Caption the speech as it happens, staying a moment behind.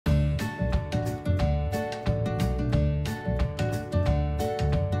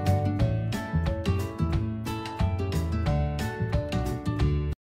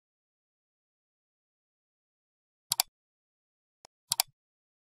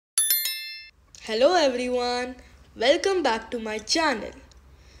Hello everyone, welcome back to my channel.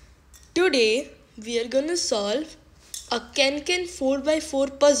 Today we are gonna solve a KenKen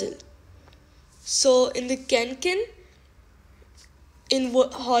 4x4 puzzle. So in the KenKen, in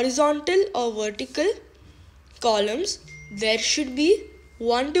horizontal or vertical columns, there should be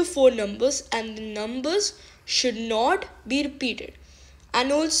 1 to 4 numbers and the numbers should not be repeated.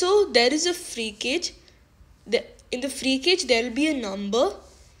 And also there is a free cage. In the free cage there will be a number,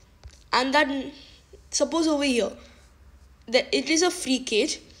 and that, suppose over here that it is a free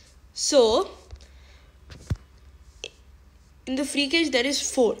cage, so in the free cage there is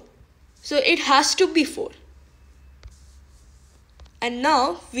 4, so it has to be 4. And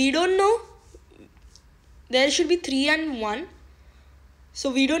now we don't know, there should be 3 and 1, so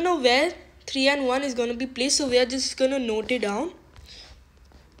we don't know where 3 and 1 is going to be placed, so we are just going to note it down.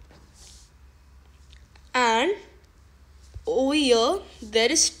 And over here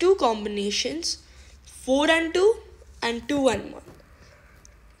there is 2 combinations, 4 and 2 and 2 and 1.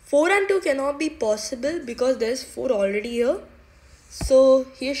 4 and 2 cannot be possible because there is 4 already here, so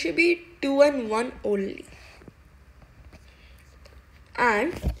here should be 2 and 1 only.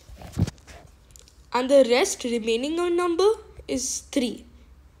 And the rest remaining number is 3.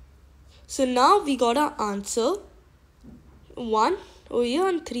 So now we got our answer, 1 over here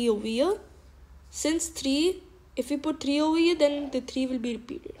and 3 over here. Since 3, if we put 3 over here, then the 3 will be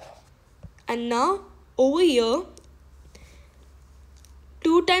repeated. And now over here,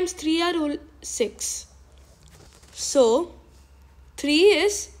 2 times 3 are 6. So 3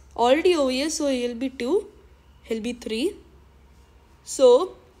 is already over here, so it will be 2, it will be 3.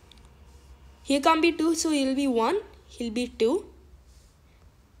 So here can't be 2, so it will be 1, it will be 2.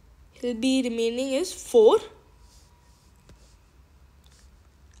 It will be remaining is 4.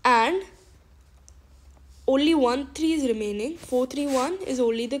 And only 1 3 is remaining. 4 3 1 is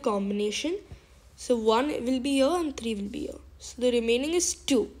only the combination. So 1 will be here and 3 will be here. So the remaining is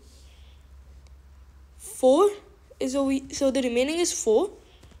 2. 4 is over, so the remaining is 4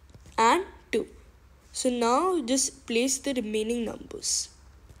 and 2. So now just place the remaining numbers.